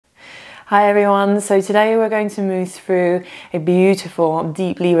Hi everyone, so today we're going to move through a beautiful,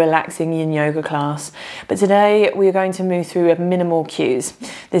 deeply relaxing Yin Yoga class. But today we're going to move through with minimal cues.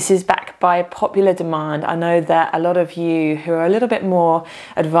 This is backed by popular demand. I know that a lot of you who are a little bit more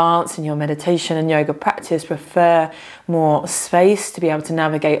advanced in your meditation and yoga practice prefer more space to be able to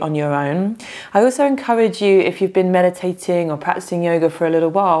navigate on your own. I also encourage you, if you've been meditating or practicing yoga for a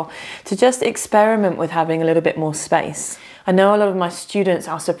little while, to just experiment with having a little bit more space. I know a lot of my students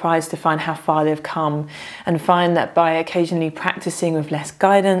are surprised to find how far they've come and find that by occasionally practicing with less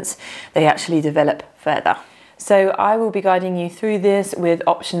guidance, they actually develop further. So I will be guiding you through this with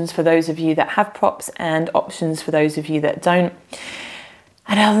options for those of you that have props and options for those of you that don't.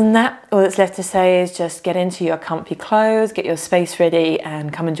 And other than that, all that's left to say is just get into your comfy clothes, get your space ready,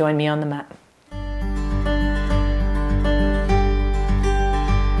 and come and join me on the mat.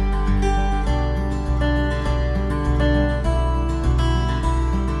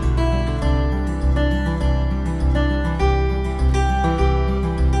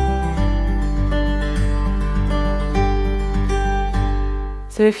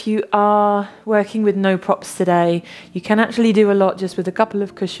 So if you are working with no props today, you can actually do a lot just with a couple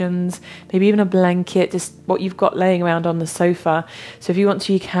of cushions, maybe even a blanket, just what you've got laying around on the sofa. So if you want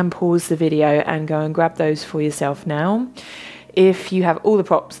to, you can pause the video and go and grab those for yourself now. If you have all the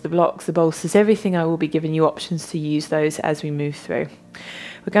props, the blocks, the bolsters, everything, I will be giving you options to use those as we move through.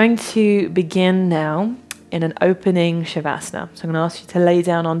 We're going to begin now in an opening Shavasana. So I'm going to ask you to lay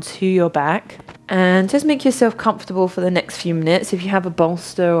down onto your back and just make yourself comfortable for the next few minutes. If you have a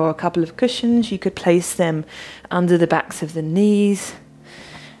bolster or a couple of cushions, you could place them under the backs of the knees.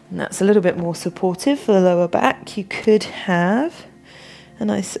 And that's a little bit more supportive for the lower back. You could have a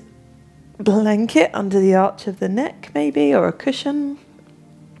nice blanket under the arch of the neck maybe, or a cushion.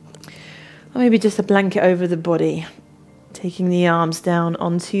 Or maybe just a blanket over the body, taking the arms down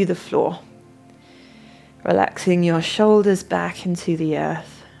onto the floor. Relaxing your shoulders back into the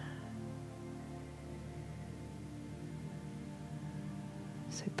earth.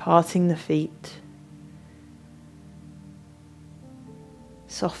 So parting the feet.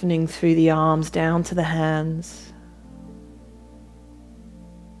 Softening through the arms down to the hands.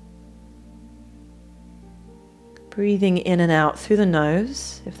 Breathing in and out through the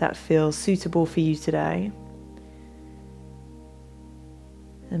nose, if that feels suitable for you today.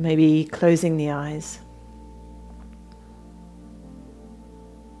 And maybe closing the eyes.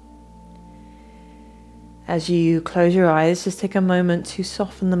 As you close your eyes, just take a moment to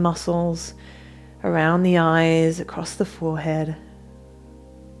soften the muscles around the eyes, across the forehead.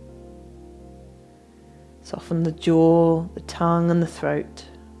 Soften the jaw, the tongue, and the throat.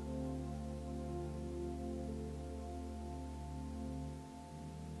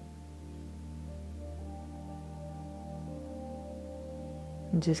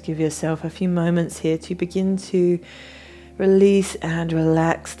 And just give yourself a few moments here to begin to release and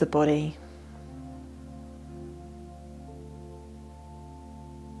relax the body.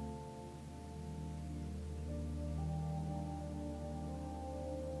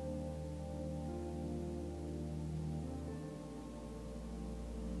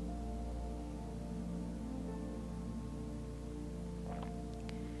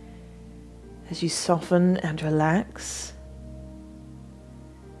 As you soften and relax,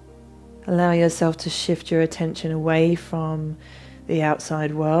 allow yourself to shift your attention away from the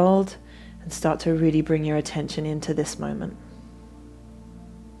outside world and start to really bring your attention into this moment.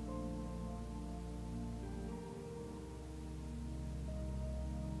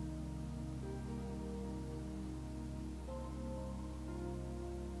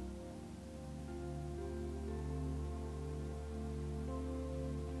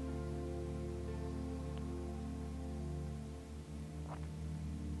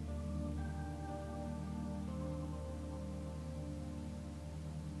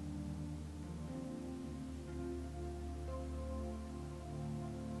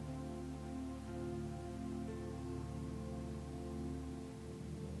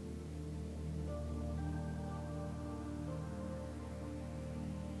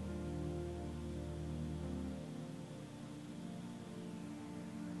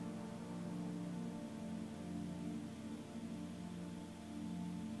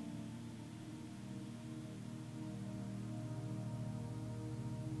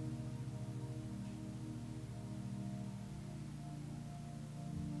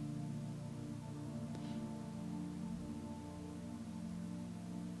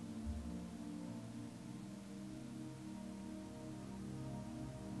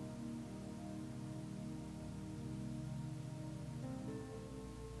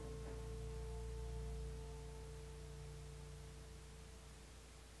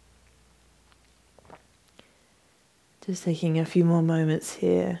 Just taking a few more moments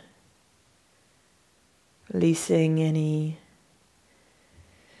here, releasing any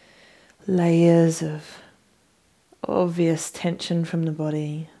layers of obvious tension from the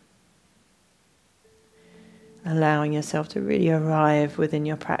body, allowing yourself to really arrive within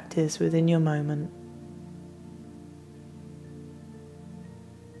your practice, within your moment.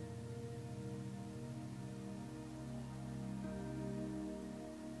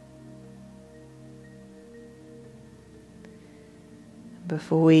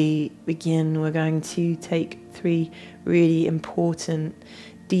 Before we begin, we're going to take 3 really important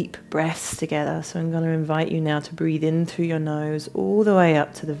deep breaths together. So I'm going to invite you now to breathe in through your nose all the way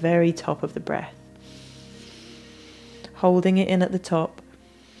up to the very top of the breath. Holding it in at the top.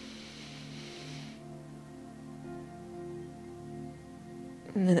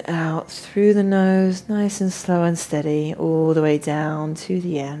 And then out through the nose, nice and slow and steady, all the way down to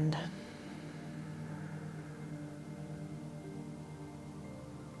the end.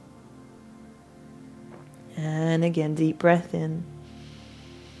 And again, deep breath in.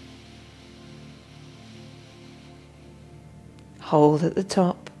 Hold at the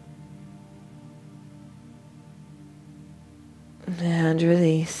top. And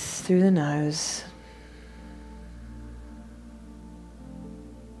release through the nose.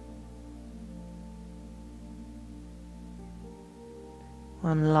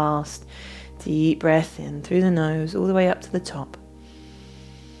 One last deep breath in through the nose, all the way up to the top.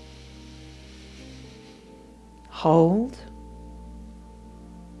 Hold.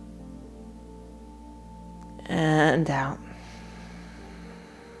 And out.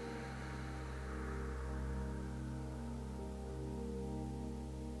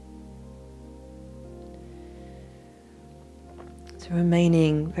 So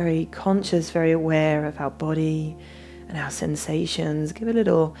remaining very conscious, very aware of our body and our sensations. Give a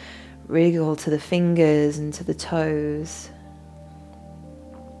little wriggle to the fingers and to the toes.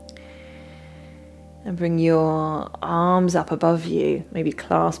 And bring your arms up above you. Maybe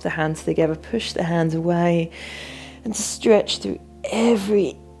clasp the hands together, push the hands away, and stretch through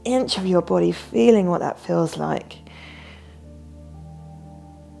every inch of your body, feeling what that feels like.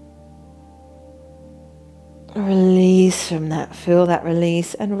 Release from that, feel that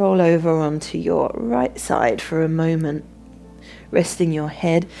release, and roll over onto your right side for a moment, resting your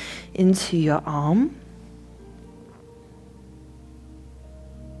head into your arm.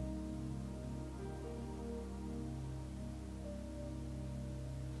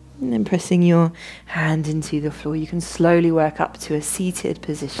 And then pressing your hand into the floor, you can slowly work up to a seated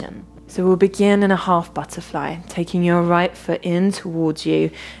position. So we'll begin in a half butterfly, taking your right foot in towards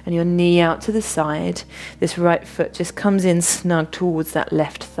you and your knee out to the side. This right foot just comes in snug towards that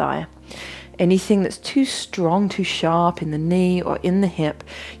left thigh. Anything that's too strong, too sharp in the knee or in the hip,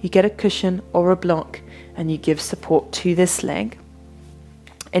 you get a cushion or a block and you give support to this leg.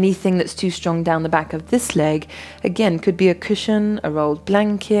 Anything that's too strong down the back of this leg, again, could be a cushion, a rolled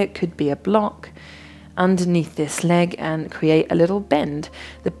blanket, could be a block underneath this leg, and create a little bend.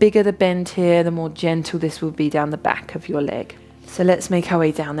 The bigger the bend here, the more gentle this will be down the back of your leg. So let's make our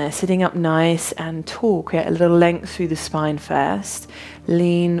way down there, sitting up nice and tall. Create a little length through the spine first.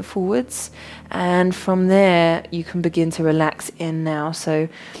 Lean forwards, and from there you can begin to relax in now. So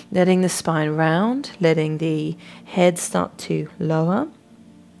letting the spine round, letting the head start to lower.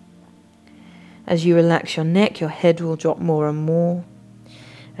 As you relax your neck, your head will drop more and more,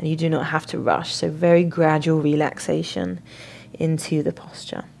 and you do not have to rush. So very gradual relaxation into the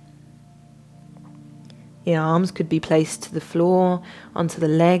posture. Your arms could be placed to the floor, onto the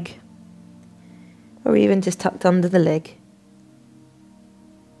leg, or even just tucked under the leg.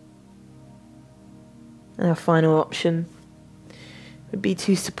 And our final option would be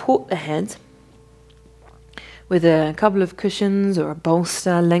to support the head with a couple of cushions or a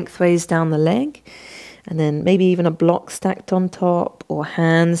bolster lengthways down the leg, and then maybe even a block stacked on top, or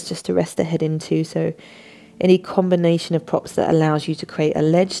hands just to rest the head into. So any combination of props that allows you to create a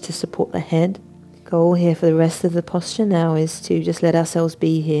ledge to support the head. Goal here for the rest of the posture now is to just let ourselves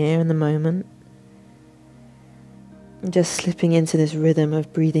be here in the moment. And just slipping into this rhythm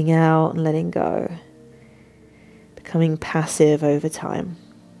of breathing out and letting go. Becoming passive over time.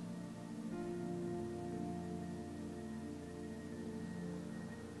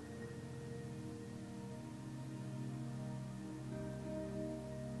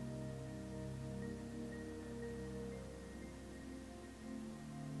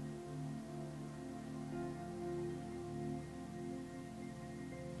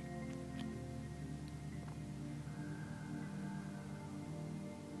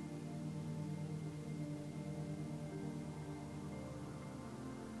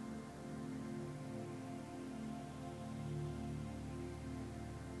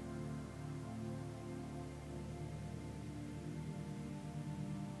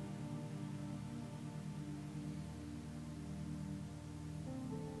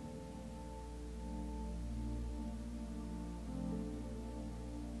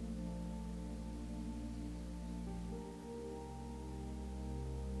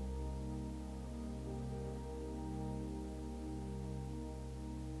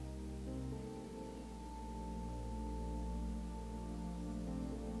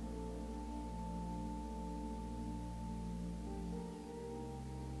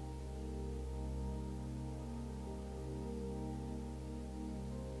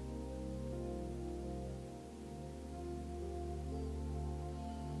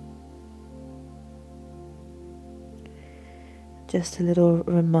 just a little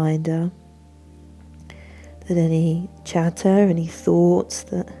reminder that any chatter, any thoughts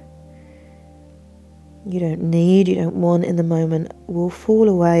that you don't need, you don't want in the moment will fall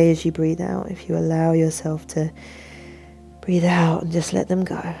away as you breathe out, if you allow yourself to breathe out and just let them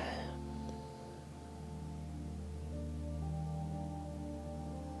go.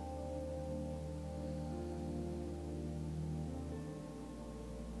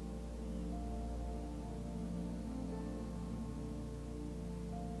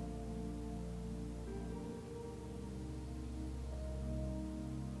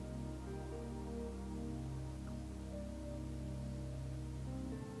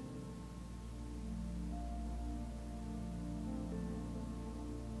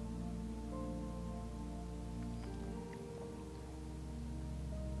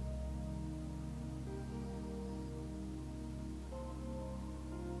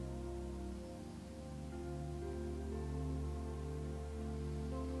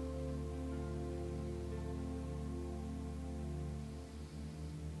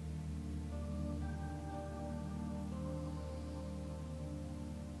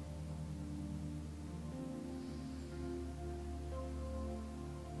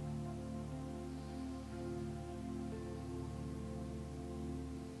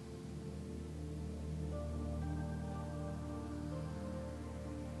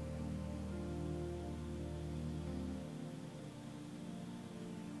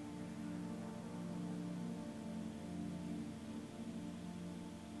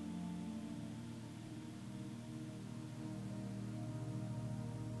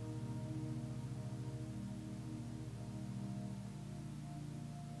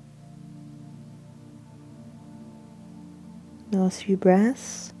 Last few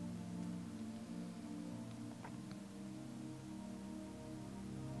breaths.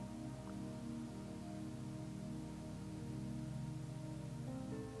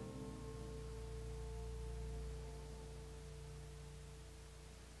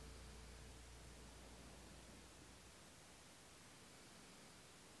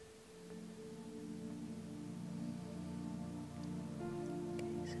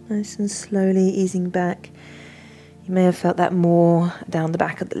 So nice and slowly easing back. You may have felt that more down the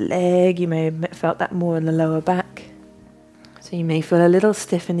back of the leg. You may have felt that more in the lower back. So you may feel a little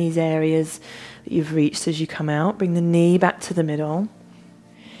stiff in these areas that you've reached as you come out. Bring the knee back to the middle.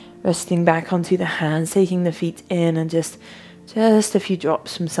 Resting back onto the hands, taking the feet in and just a few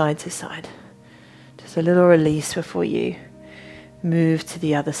drops from side to side. Just a little release before you move to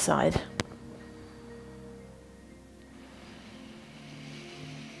the other side.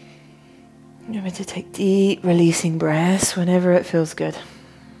 Remember to take deep releasing breaths whenever it feels good.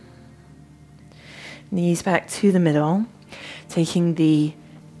 Knees back to the middle, taking the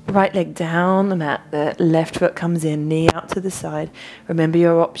right leg down the mat, the left foot comes in, knee out to the side. Remember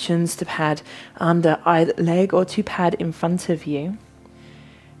your options to pad under either leg or to pad in front of you.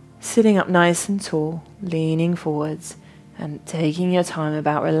 Sitting up nice and tall, leaning forwards and taking your time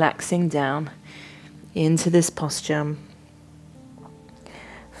about relaxing down into this posture.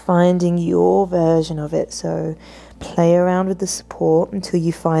 Finding your version of it, so play around with the support until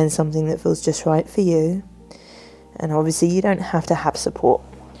you find something that feels just right for you. And obviously you don't have to have support.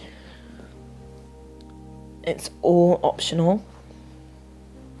 It's all optional.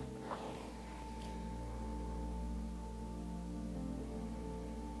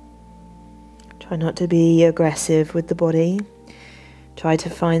 Try not to be aggressive with the body. Try to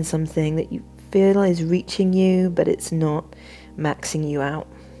find something that you feel is reaching you, but it's not maxing you out.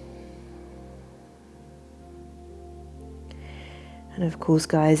 And of course,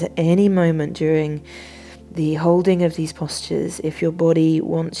 guys, at any moment during the holding of these postures, if your body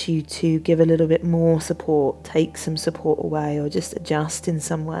wants you to give a little bit more support, take some support away, or just adjust in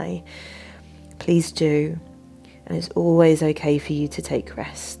some way, please do. And it's always okay for you to take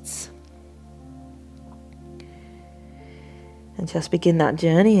rests. And just begin that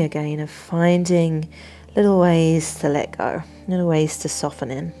journey again of finding little ways to let go, little ways to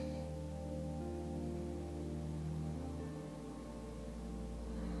soften in.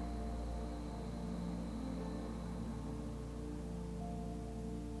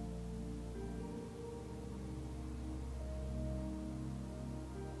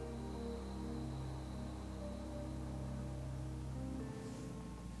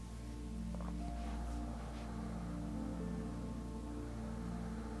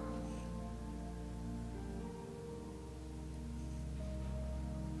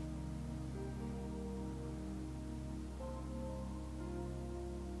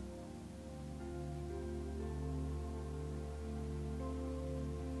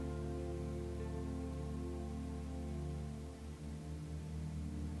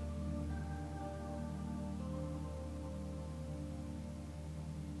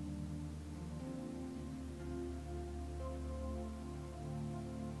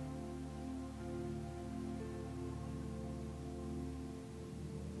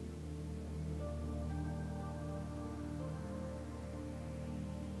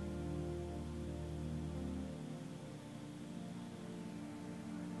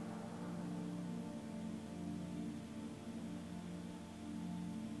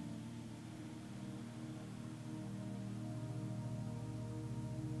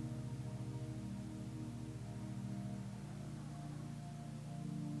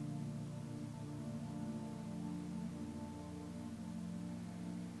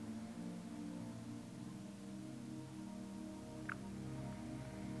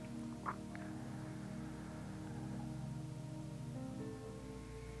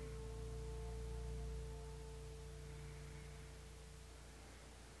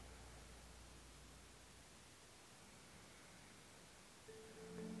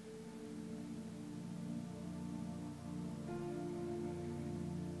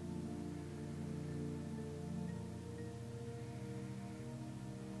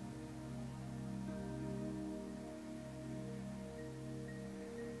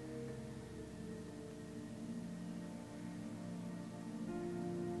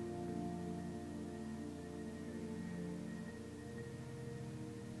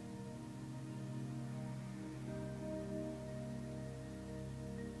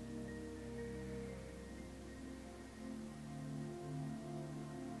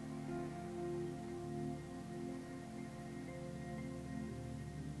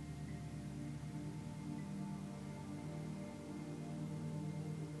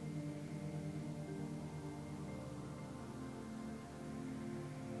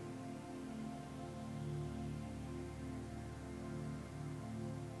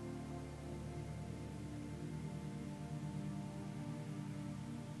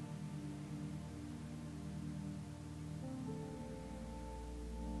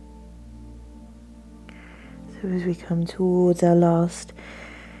 So as we come towards our last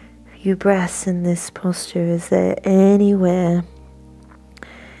few breaths in this posture, is there anywhere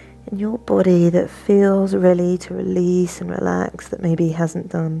in your body that feels ready to release and relax that maybe hasn't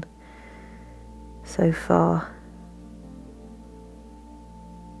done so far?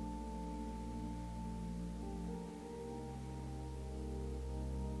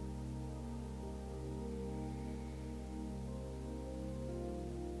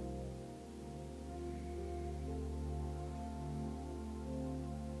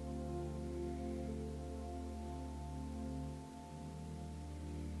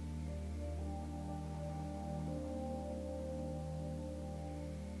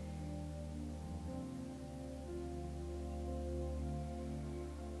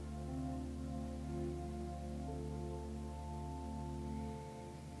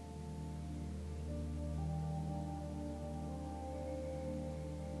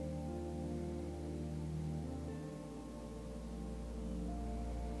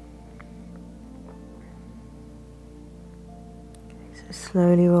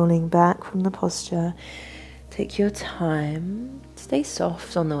 Slowly rolling back from the posture. Take your time. Stay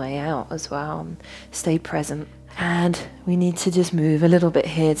soft on the way out as well. Stay present. And we need to just move a little bit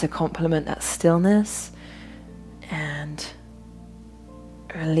here to complement that stillness and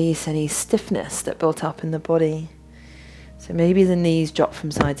release any stiffness that built up in the body. So maybe the knees drop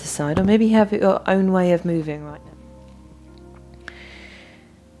from side to side, or maybe you have your own way of moving right now.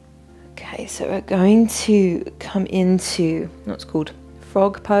 Okay, so we're going to come into what's called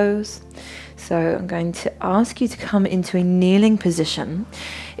frog pose. So I'm going to ask you to come into a kneeling position.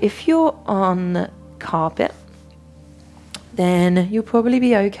 If you're on carpet, then you'll probably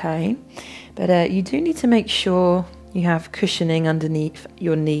be okay, but you do need to make sure you have cushioning underneath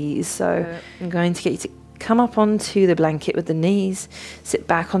your knees. So I'm going to get you to come up onto the blanket with the knees, sit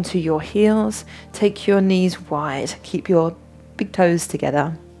back onto your heels, take your knees wide, keep your big toes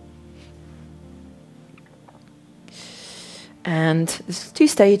together. And there's 2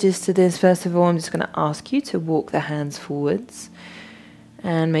 stages to this. First of all, I'm just going to ask you to walk the hands forwards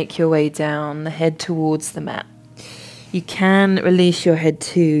and make your way down the head towards the mat. You can release your head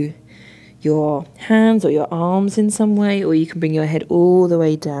to your hands or your arms in some way, or you can bring your head all the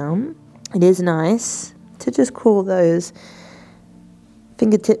way down. It is nice to just crawl those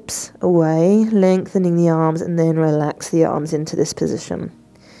fingertips away, lengthening the arms, and then relax the arms into this position.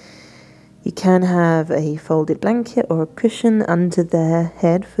 You can have a folded blanket or a cushion under their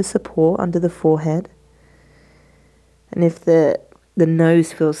head for support, under the forehead. And if the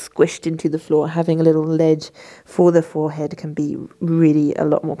nose feels squished into the floor, having a little ledge for the forehead can be really a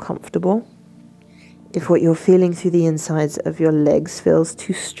lot more comfortable. If what you're feeling through the insides of your legs feels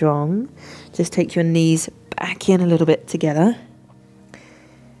too strong, just take your knees back in a little bit together.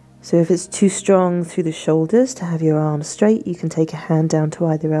 So if it's too strong through the shoulders to have your arms straight, you can take a hand down to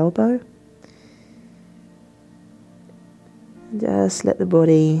either elbow. Just let the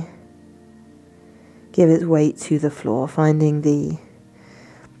body give its weight to the floor, finding the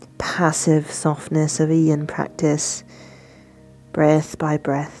passive softness of a yin practice, breath by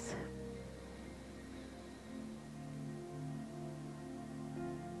breath.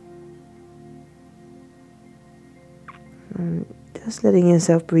 And just letting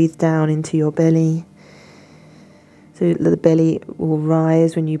yourself breathe down into your belly. So the belly will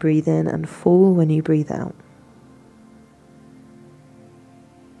rise when you breathe in and fall when you breathe out.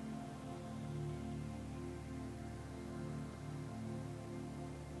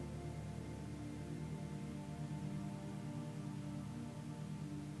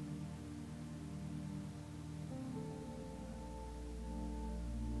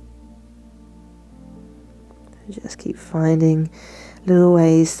 Just keep finding little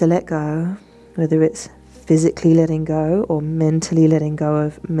ways to let go, whether it's physically letting go or mentally letting go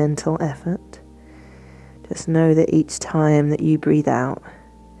of mental effort. Just know that each time that you breathe out,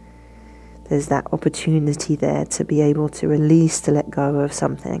 there's that opportunity there to be able to release, to let go of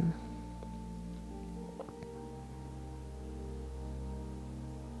something.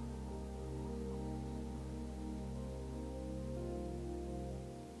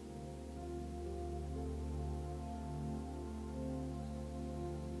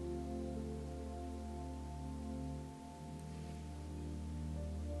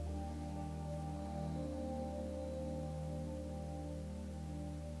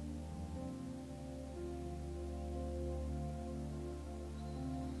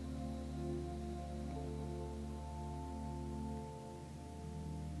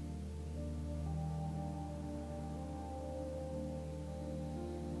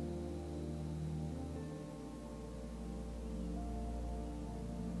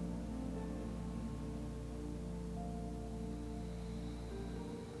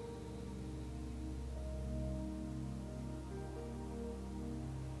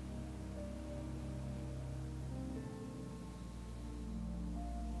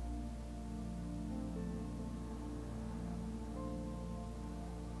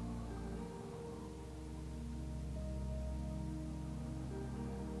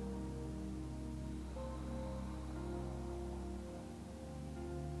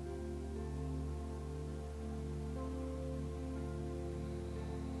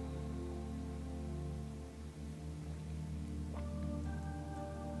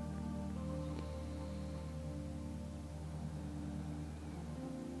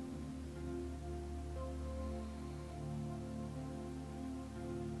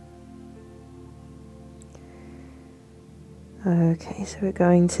 Okay, so we're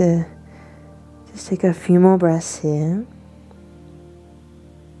going to just take a few more breaths here.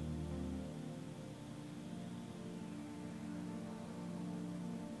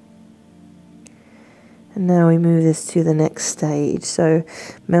 And now we move this to the next stage. So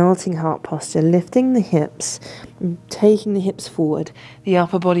melting heart posture, lifting the hips, taking the hips forward. The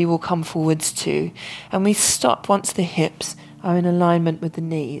upper body will come forwards too. And we stop once the hips are in alignment with the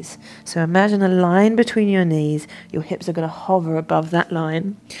knees. So imagine a line between your knees. Your hips are going to hover above that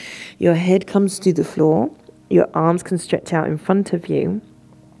line. Your head comes to the floor. Your arms can stretch out in front of you.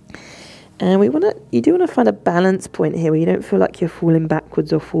 And you do want to find a balance point here where you don't feel like you're falling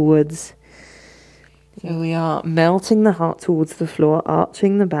backwards or forwards. So we are melting the heart towards the floor,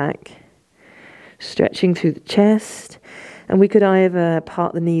 arching the back, stretching through the chest. And we could either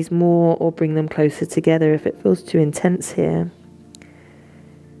part the knees more or bring them closer together if it feels too intense here.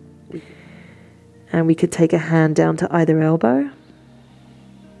 And we could take a hand down to either elbow.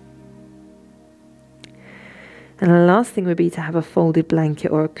 And the last thing would be to have a folded blanket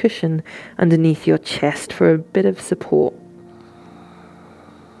or a cushion underneath your chest for a bit of support.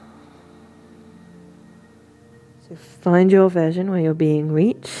 So find your version where you're being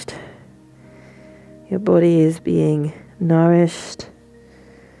reached. Your body is being nourished.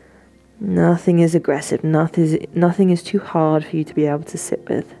 Nothing is aggressive. Nothing is too hard for you to be able to sit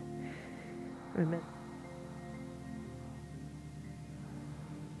with. Remember.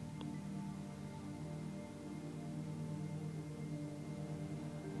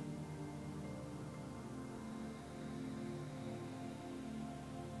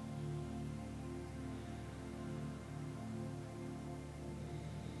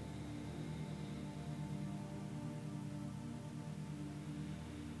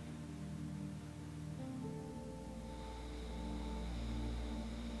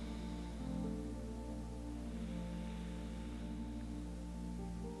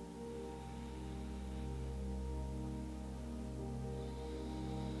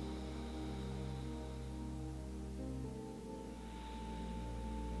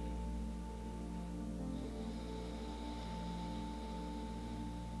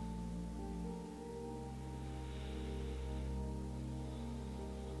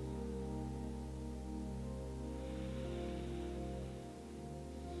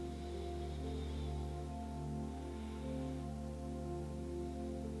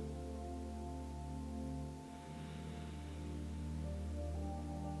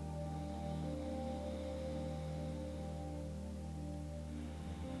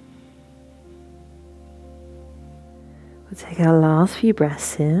 We'll take our last few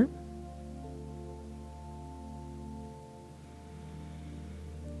breaths here.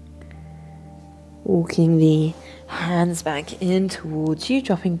 Walking the hands back in towards you,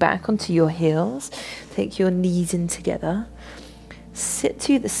 dropping back onto your heels. Take your knees in together. Sit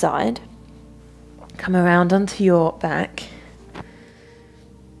to the side. Come around onto your back.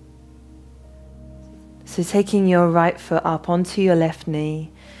 So taking your right foot up onto your left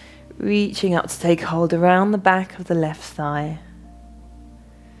knee. Reaching up to take hold around the back of the left thigh.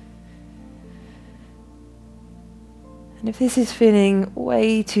 And if this is feeling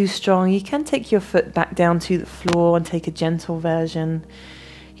way too strong, you can take your foot back down to the floor and take a gentle version.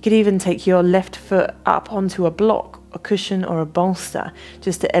 You could even take your left foot up onto a block, a cushion or a bolster,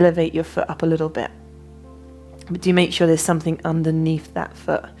 just to elevate your foot up a little bit. But do make sure there's something underneath that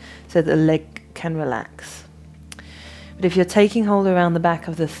foot so that the leg can relax. But if you're taking hold around the back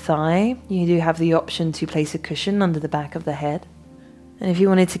of the thigh, you do have the option to place a cushion under the back of the head. And if you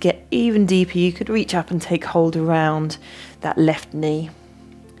wanted to get even deeper, you could reach up and take hold around that left knee.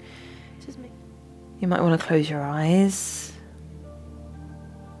 You might want to close your eyes.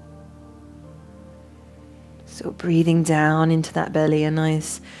 Still breathing down into that belly, a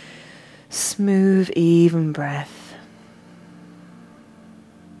nice, smooth, even breath.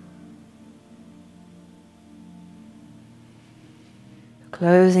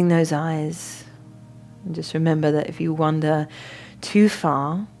 Closing those eyes, and just remember that if you wander too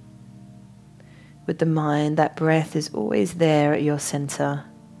far with the mind, that breath is always there at your center,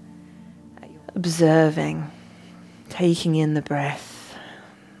 observing, taking in the breath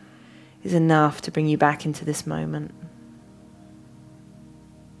is enough to bring you back into this moment.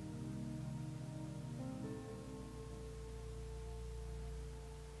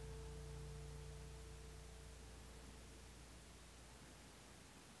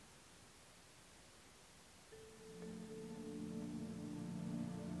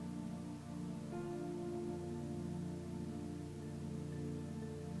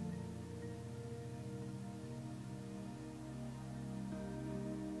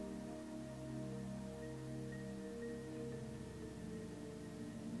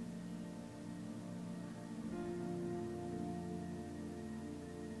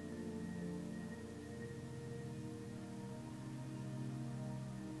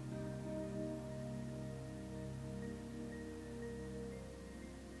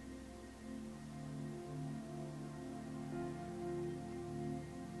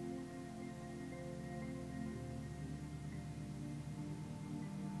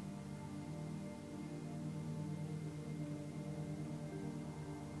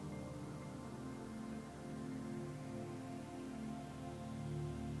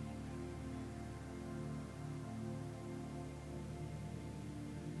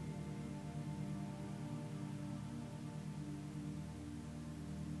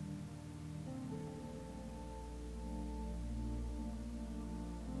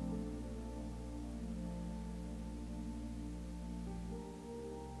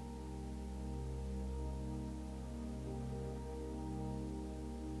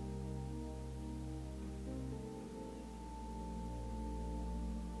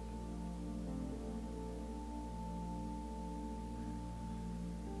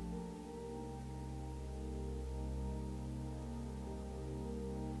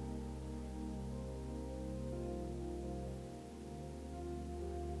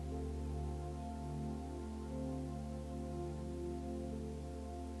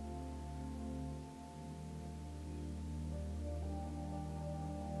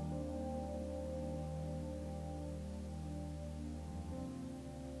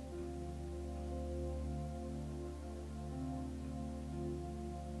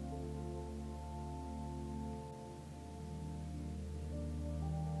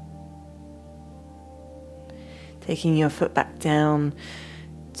 Taking your foot back down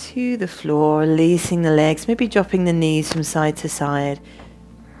to the floor, releasing the legs, maybe dropping the knees from side to side.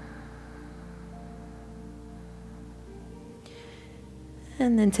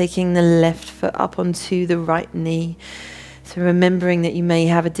 And then taking the left foot up onto the right knee. So remembering that you may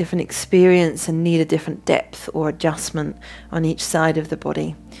have a different experience and need a different depth or adjustment on each side of the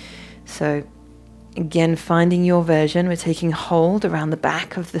body. So again, finding your version. We're taking hold around the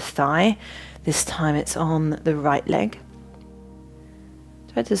back of the thigh. This time it's on the right leg.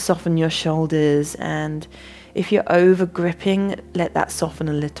 Try to soften your shoulders, and if you're over gripping, let that soften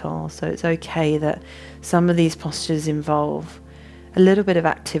a little. So it's okay that some of these postures involve a little bit of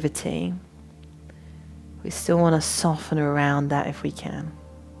activity. We still want to soften around that if we can.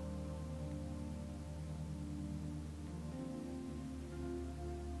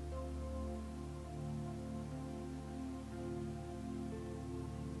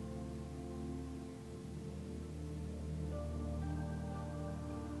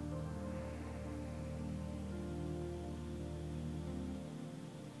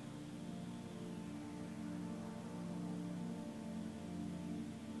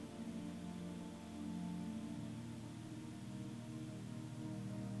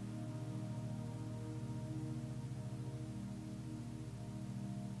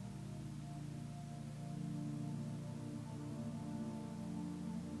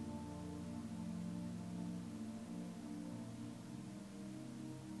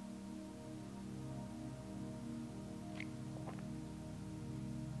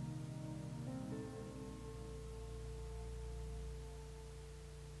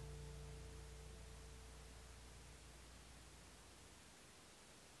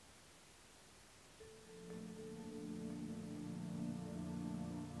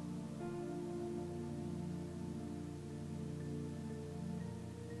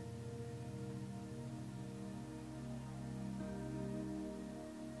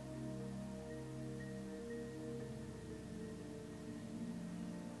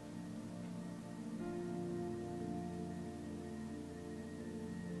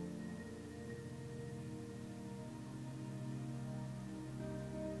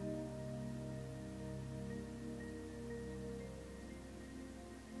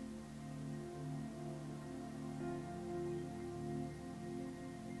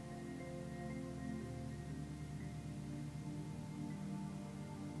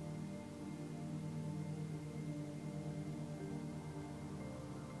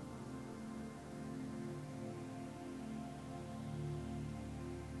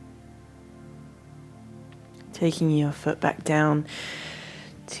 Taking your foot back down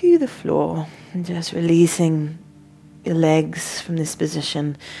to the floor and just releasing your legs from this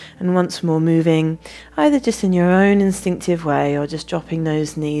position, and once more moving either just in your own instinctive way or just dropping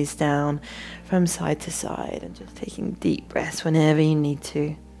those knees down from side to side and just taking deep breaths whenever you need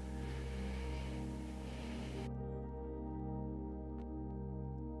to.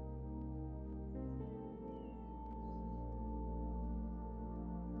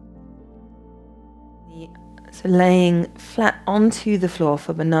 So laying flat onto the floor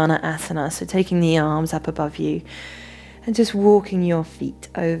for banana asana, so taking the arms up above you and just walking your feet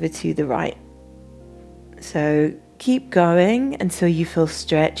over to the right. So keep going until you feel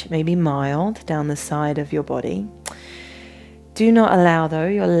stretch, maybe mild, down the side of your body. Do not allow, though,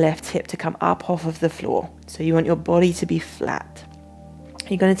 your left hip to come up off of the floor. So you want your body to be flat.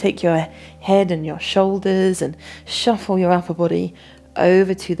 You're going to take your head and your shoulders and shuffle your upper body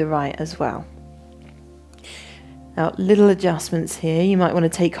over to the right as well. Now, little adjustments here. You might want to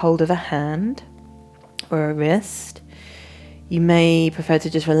take hold of a hand or a wrist. You may prefer to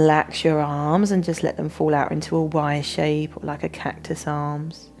just relax your arms and just let them fall out into a Y shape or like a cactus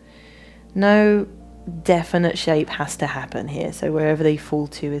arms. No definite shape has to happen here, so wherever they fall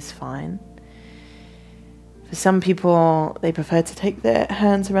to is fine. For some people, they prefer to take their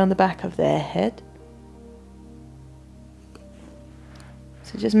hands around the back of their head.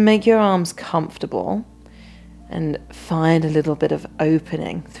 So just make your arms comfortable and find a little bit of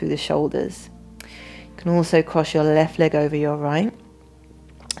opening through the shoulders. You can also cross your left leg over your right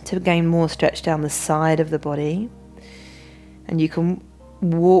to gain more stretch down the side of the body. And you can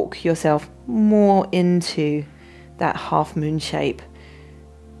walk yourself more into that half moon shape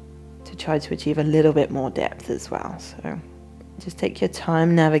to try to achieve a little bit more depth as well. So just take your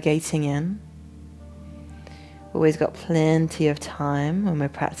time navigating in. Always got plenty of time when we're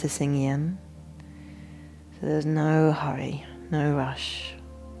practicing Yin. So there's no hurry, no rush.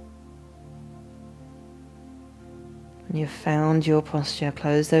 When you've found your posture,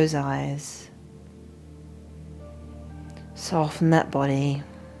 close those eyes. Soften that body.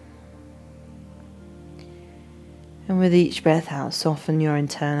 And with each breath out, soften your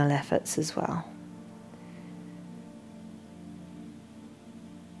internal efforts as well.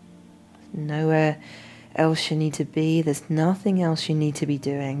 Nowhere else you need to be. There's nothing else you need to be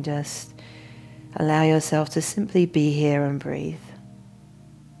doing. Just allow yourself to simply be here and breathe.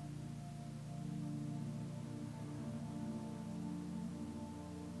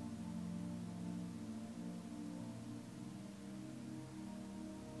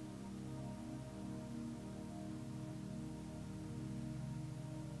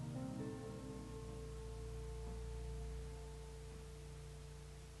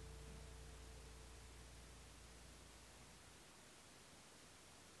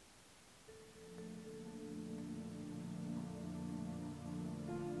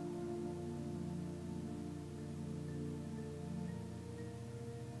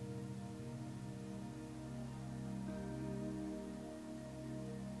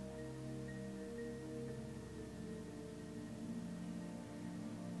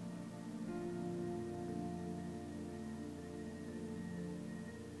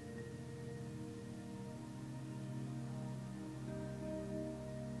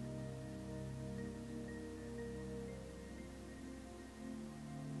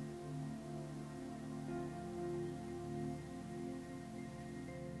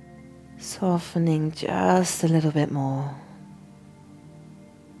 Softening just a little bit more.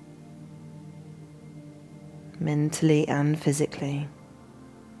 Mentally and physically.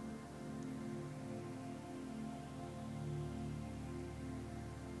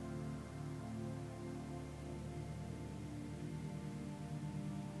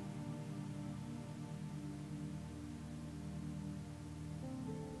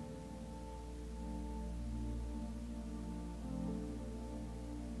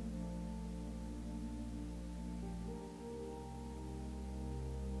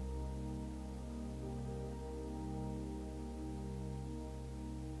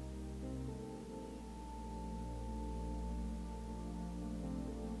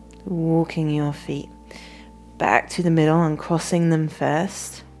 Walking your feet back to the middle and crossing them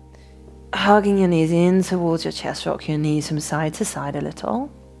first. Hugging your knees in towards your chest, rock your knees from side to side a little.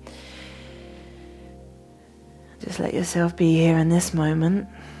 Just let yourself be here in this moment.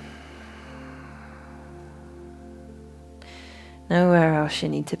 Nowhere else you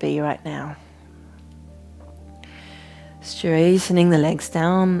need to be right now. Straightening the legs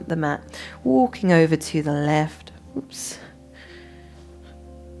down the mat, walking over to the left. Oops.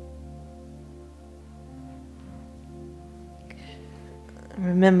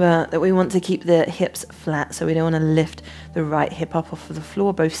 Remember that we want to keep the hips flat, so we don't want to lift the right hip up off of the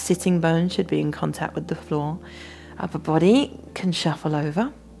floor. Both sitting bones should be in contact with the floor. Upper body can shuffle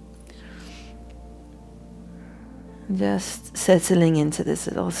over. Just settling into this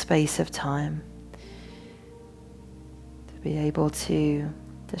little space of time. To be able to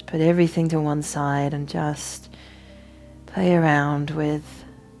just put everything to one side and just play around with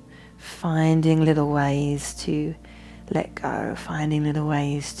finding little ways to let go, finding little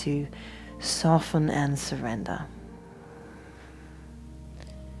ways to soften and surrender.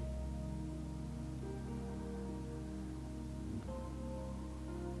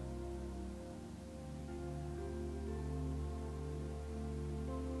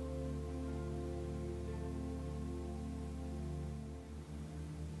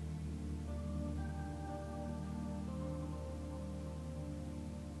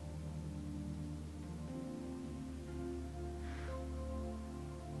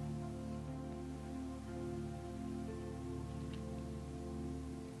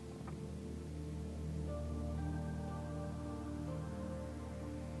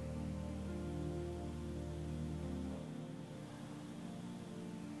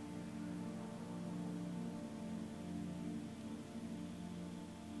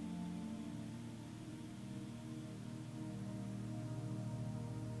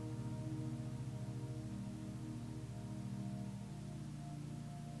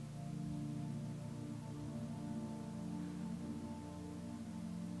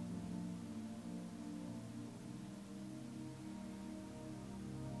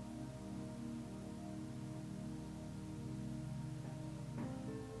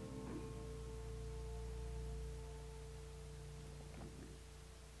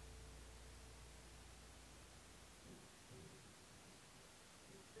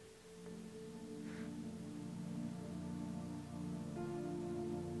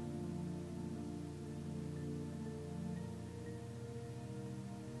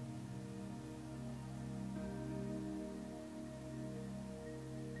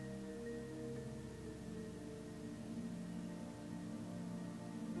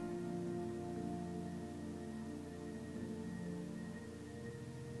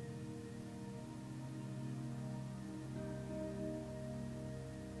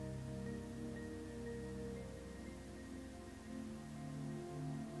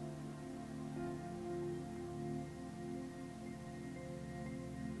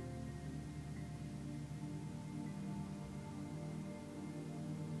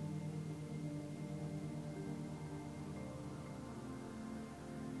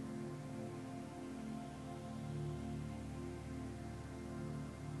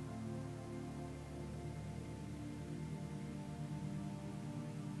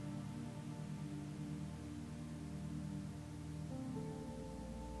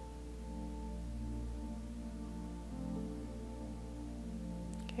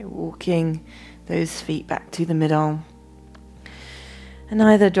 Okay, walking those feet back to the middle. And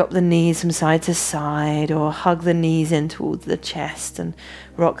either drop the knees from side to side or hug the knees in towards the chest and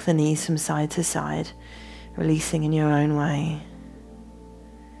rock the knees from side to side, releasing in your own way.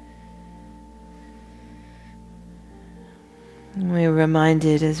 And we're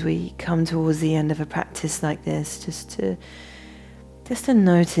reminded as we come towards the end of a practice like this, just to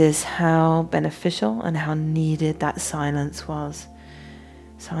notice how beneficial and how needed that silence was.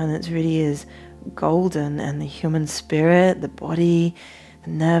 Silence really is golden, and the human spirit, the body, the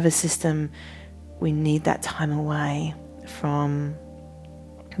nervous system, we need that time away from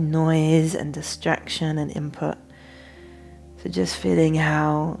noise and distraction and input. So just feeling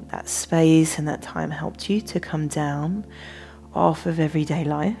how that space and that time helped you to come down off of everyday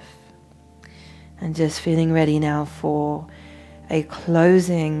life, and just feeling ready now for a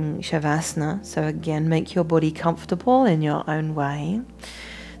closing shavasana. So again, make your body comfortable in your own way.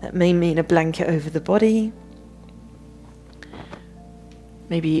 That may mean a blanket over the body,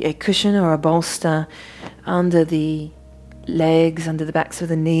 maybe a cushion or a bolster under the legs, under the backs of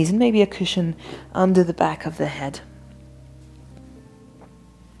the knees, and maybe a cushion under the back of the head.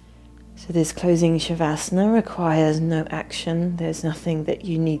 So this closing shavasana requires no action. There's nothing that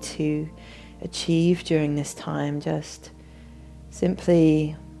you need to achieve during this time. Just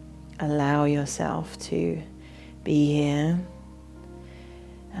simply allow yourself to be here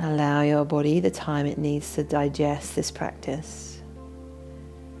and allow your body the time it needs to digest this practice.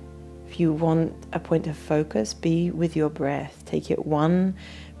 If you want a point of focus, be with your breath. Take it one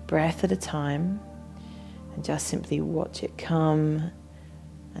breath at a time and just simply watch it come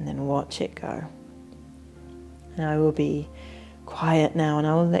and then watch it go. And I will be quiet now, and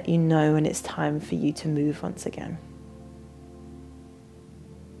I will let you know when it's time for you to move once again.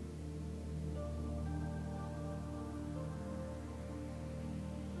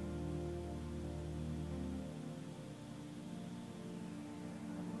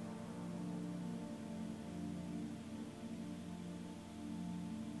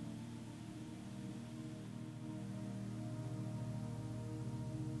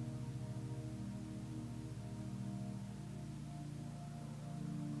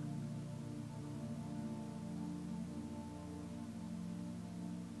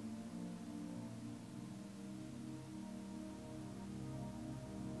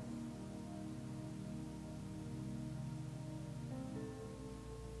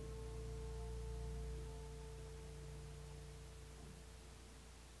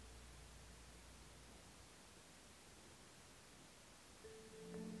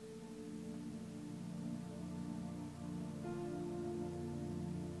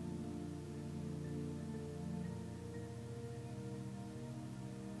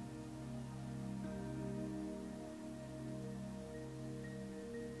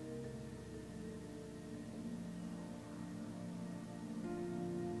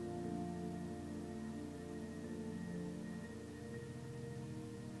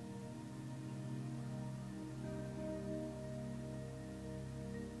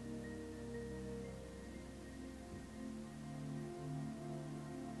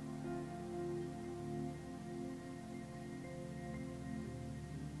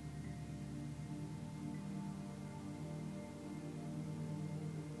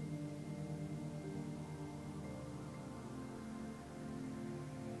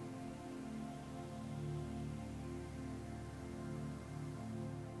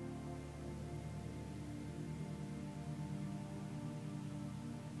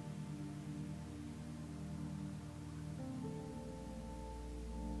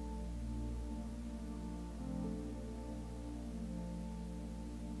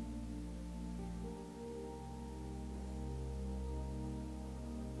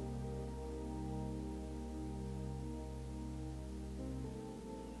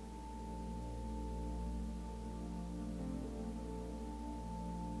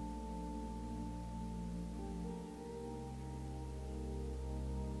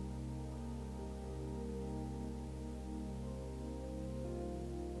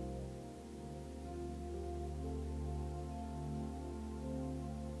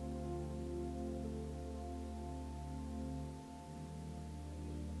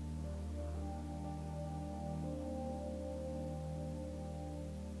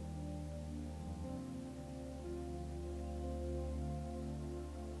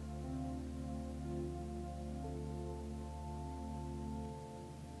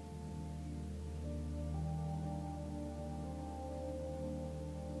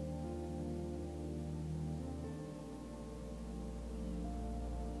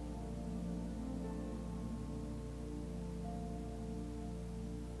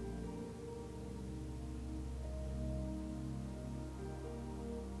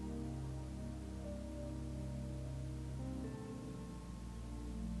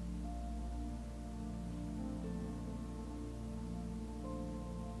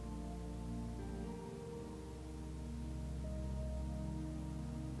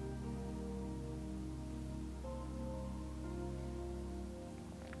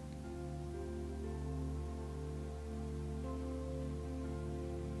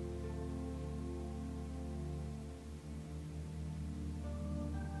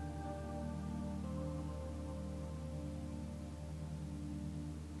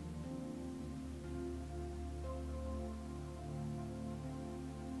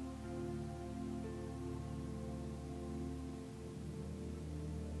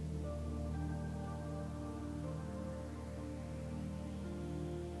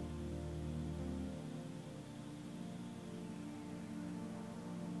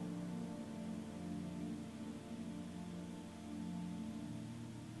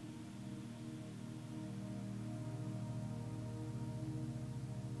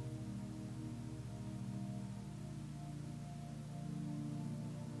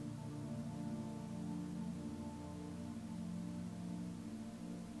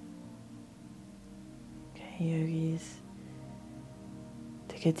 yogis.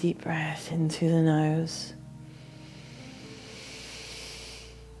 Take a deep breath into the nose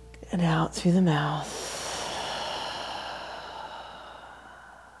and out through the mouth.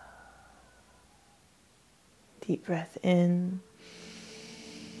 Deep breath in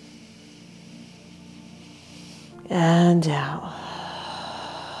and out.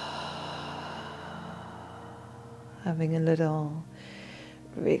 Having a little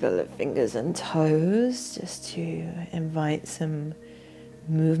wriggle of fingers and toes just to invite some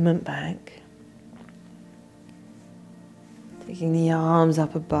movement back. Taking the arms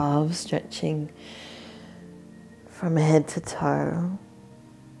up above, stretching from head to toe.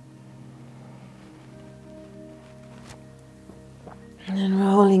 And then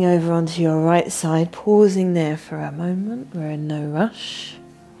rolling over onto your right side, pausing there for a moment. We're in no rush.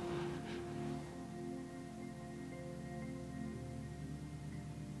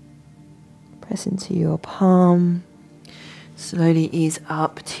 Press into your palm. Slowly ease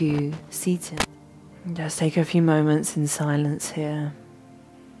up to seated. And just take a few moments in silence here.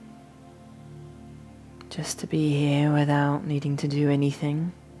 Just to be here without needing to do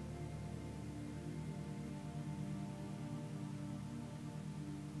anything.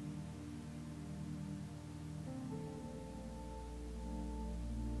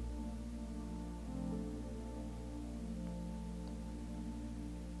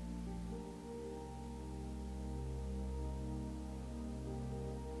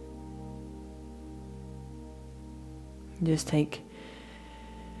 Just take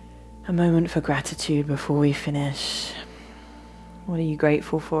a moment for gratitude before we finish. What are you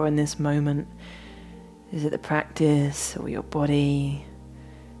grateful for in this moment? Is it the practice or your body?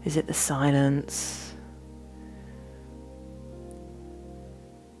 Is it the silence?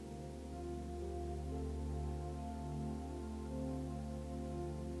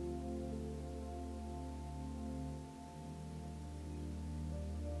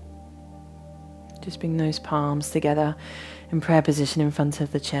 Just bring those palms together in prayer position in front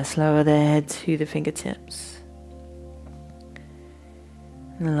of the chest. Lower the head to the fingertips.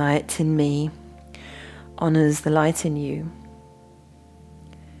 And the light in me honors the light in you.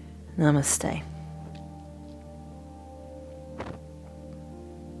 Namaste.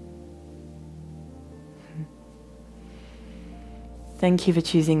 Thank you for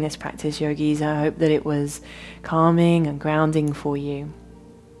choosing this practice, yogis. I hope that it was calming and grounding for you.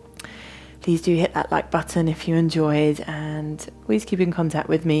 Please do hit that like button if you enjoyed, and please keep in contact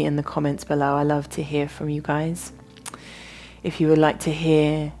with me in the comments below. I love to hear from you guys. If you would like to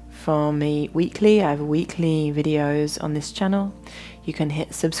hear from me weekly, I have weekly videos on this channel. You can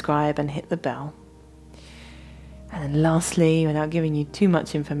hit subscribe and hit the bell. And then lastly, without giving you too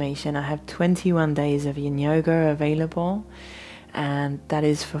much information, I have 21 days of Yin Yoga available. And that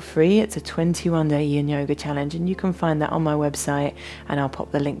is for free. It's a 21-day Yin Yoga challenge, and you can find that on my website, and I'll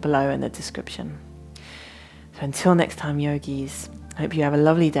pop the link below in the description. So until next time, yogis, I hope you have a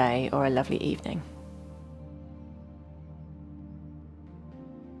lovely day or a lovely evening.